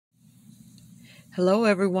Hello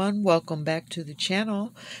everyone, welcome back to the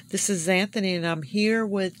channel. This is Anthony and I'm here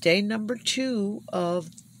with day number 2 of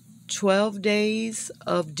 12 Days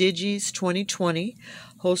of Digis 2020,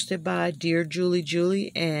 hosted by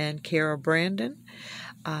Dearjuliejulie and Cara Brandon.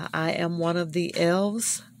 I am one of the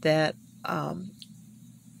elves that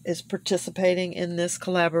is participating in this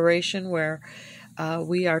collaboration where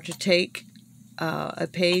we are to take a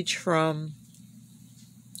page from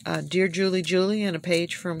Dearjuliejulie and a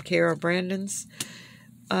page from Cara Brandon's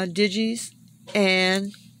digis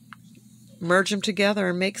and merge them together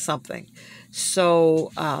and make something.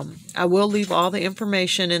 So I will leave all the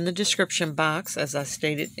information in the description box as I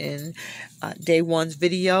stated in day 1's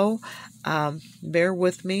video. Bear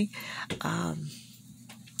with me. I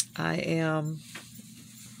am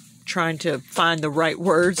trying to find the right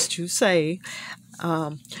words to say,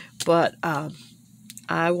 but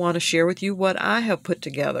I want to share with you what I have put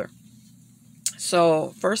together.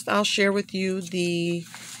 So first I'll share with you the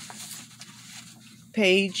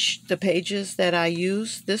pages that I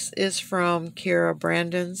use. This is from Cara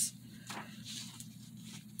Brandon's.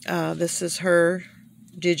 This is her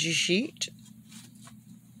digi sheet,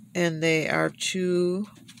 and they are 2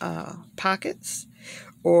 pockets,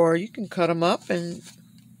 or you can cut them up and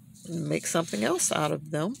make something else out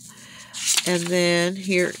of them. And then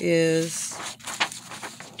here is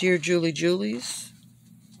Dearjuliejulie's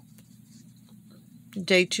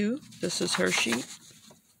day 2. This is her sheet.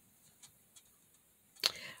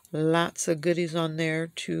 Lots of goodies on there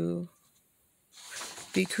to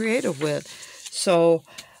be creative with. So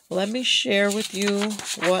let me share with you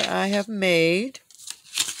what I have made.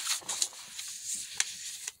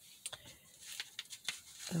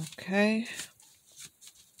 Okay.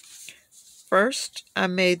 First, I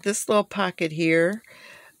made this little pocket here.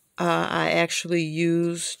 I actually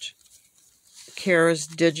used Cara's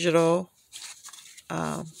digital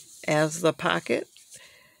as the pocket.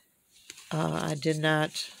 I did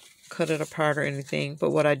not cut it apart or anything,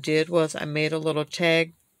 but what I did was I made a little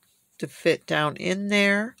tag to fit down in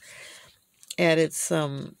there, added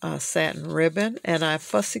some satin ribbon, and I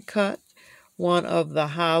fussy cut one of the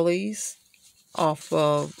hollies off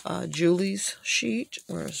of Julie's sheet.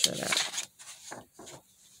 Where is it at?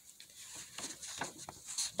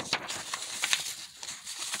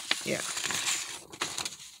 Yeah,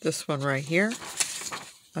 this one right here.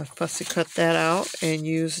 I fussy cut that out and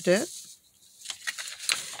used it.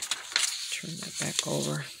 Turn that back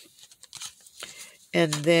over.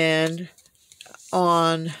 And then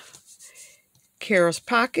on Cara's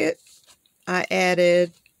pocket, I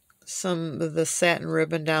added some of the satin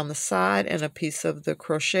ribbon down the side and a piece of the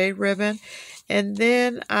crochet ribbon. And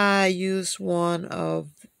then I used one of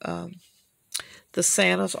the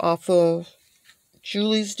Santas off of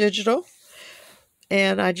Julie's digital.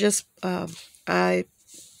 And I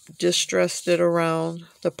distressed it around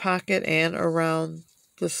the pocket and around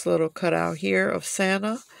this little cutout here of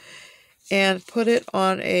Santa, and put it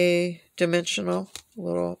on a dimensional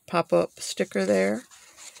little pop-up sticker there.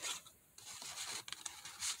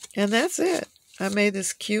 And that's it. I made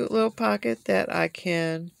this cute little pocket that I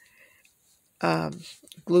can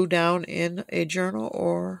glue down in a journal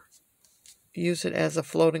or use it as a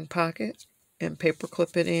floating pocket and paper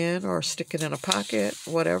clip it in or stick it in a pocket,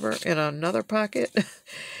 whatever, in another pocket.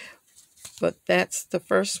 But that's the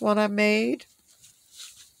first one I made.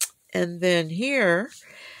 And then here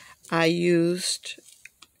I used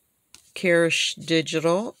Cara's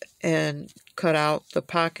digital and cut out the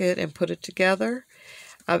pocket and put it together.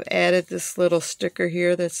 I've added this little sticker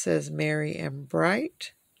here that says Merry and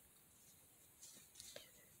Bright.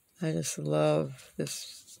 I just love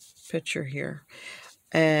this picture here.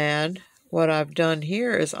 And what I've done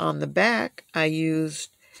here is on the back, I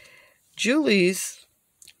used Julie's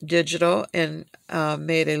digital and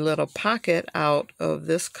made a little pocket out of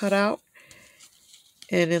this cutout.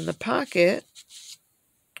 And in the pocket,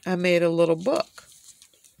 I made a little book.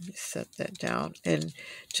 Let me set that down. And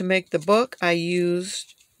to make the book, I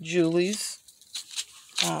used Julie's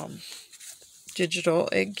digital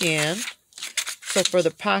again. So for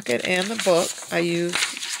the pocket and the book, I used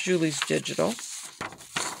Julie's digital.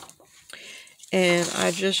 And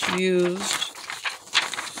I just used,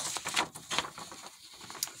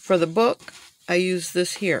 for the book, I used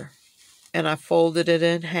this here. And I folded it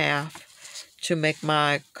in half to make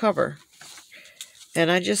my cover. And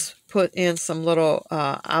I just put in some little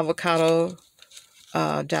avocado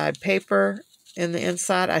dyed paper in the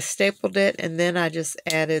inside. I stapled it, and then I just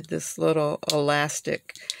added this little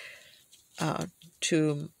elastic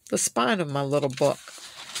to the spine of my little book.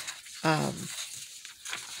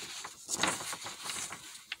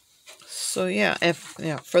 So yeah,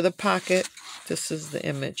 for the pocket, this is the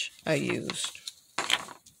image I used.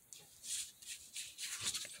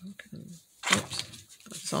 Oops,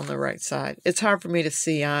 it's on the right side. It's hard for me to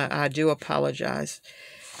see. I do apologize.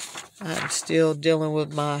 I'm still dealing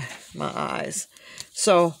with my eyes.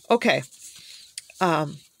 So, okay.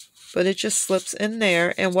 But it just slips in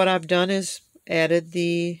there. And what I've done is added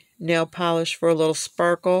the nail polish for a little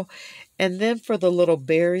sparkle. And then for the little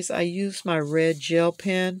berries, I used my red gel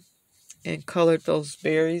pen and colored those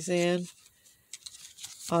berries in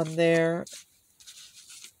on there.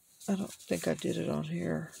 I don't think I did it on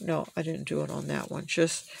here. No, I didn't do it on that one.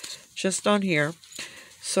 Just on here.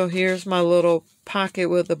 So here's my little pocket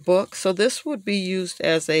with a book. So this would be used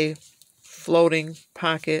as a floating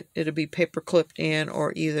pocket. It'll be paper clipped in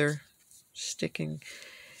or either sticking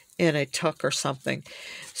in a tuck or something.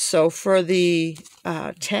 So for the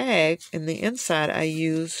tag in the inside, I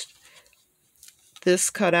used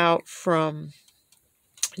this cutout from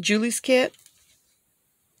Julie's kit.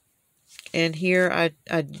 And here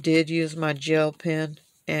I did use my gel pen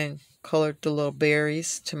and colored the little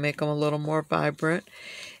berries to make them a little more vibrant.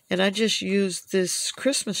 And I just used this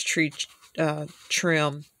Christmas tree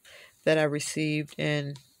trim that I received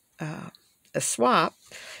in a swap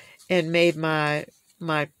and made my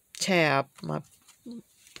tab, my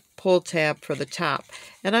pull tab for the top.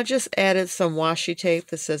 And I just added some washi tape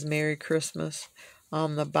that says Merry Christmas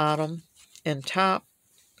on the bottom and top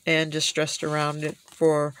and just stressed around it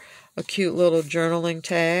for a cute little journaling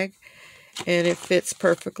tag. And it fits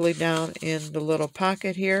perfectly down in the little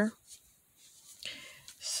pocket here.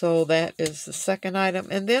 So that is the second item.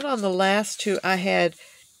 And then on the last two, I had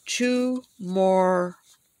two more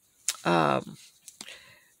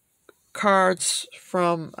cards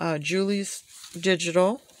from Julie's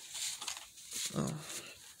Digital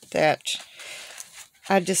that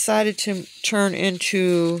I decided to turn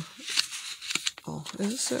into, oh, is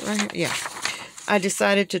this it right here? Yeah. I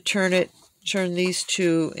decided to turn these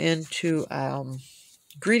two into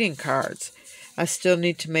greeting cards. I still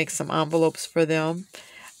need to make some envelopes for them.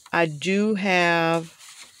 I do have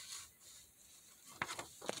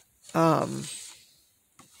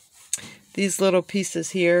these little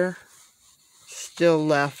pieces here still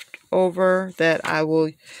left over that I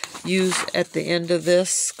will use at the end of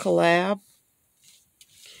this collab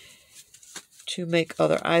to make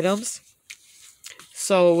other items.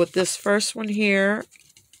 So with this first one here,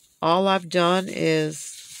 all I've done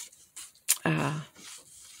is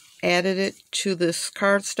added it to this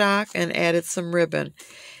cardstock and added some ribbon.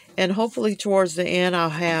 And hopefully towards the end, I'll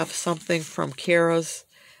have something from Cara's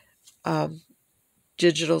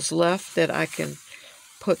Digitals left that I can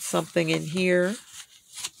put something in here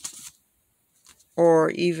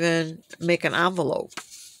or even make an envelope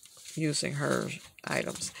using her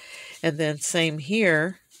items. And then same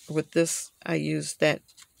here with this, I used that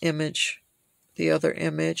image, the other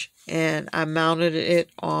image, and I mounted it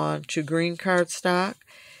onto green cardstock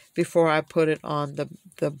before I put it on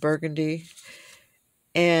the burgundy.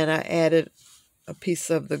 And I added a piece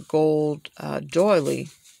of the gold doily.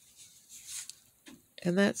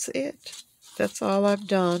 And that's it. That's all I've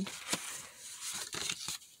done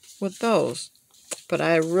with those. But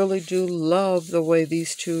I really do love the way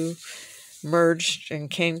these two merged and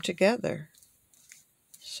came together.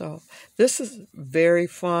 So this is very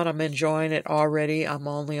fun. I'm enjoying it already. I'm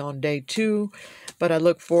only on day 2, but I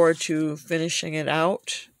look forward to finishing it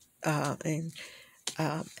out and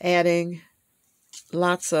adding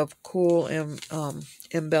lots of cool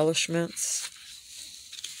embellishments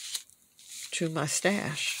to my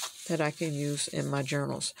stash that I can use in my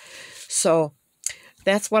journals. So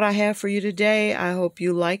that's what I have for you today. I hope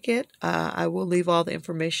you like it. I will leave all the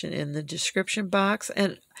information in the description box.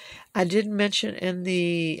 And I did mention in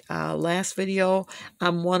the last video,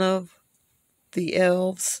 I'm one of the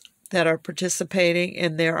elves that are participating,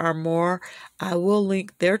 and there are more. I will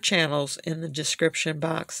link their channels in the description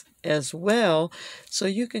box as well, so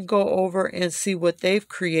you can go over and see what they've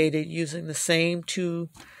created using the same 2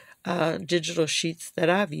 digital sheets that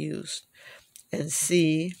I've used and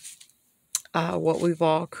see what we've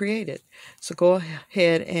all created. So go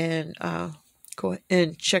ahead and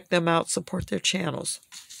check them out, support their channels.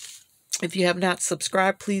 If you have not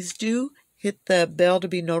subscribed, please do hit the bell to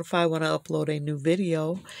be notified when I upload a new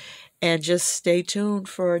video, and just stay tuned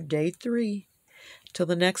for day 3. Till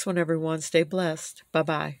the next one, everyone, stay blessed.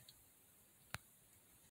 Bye-bye.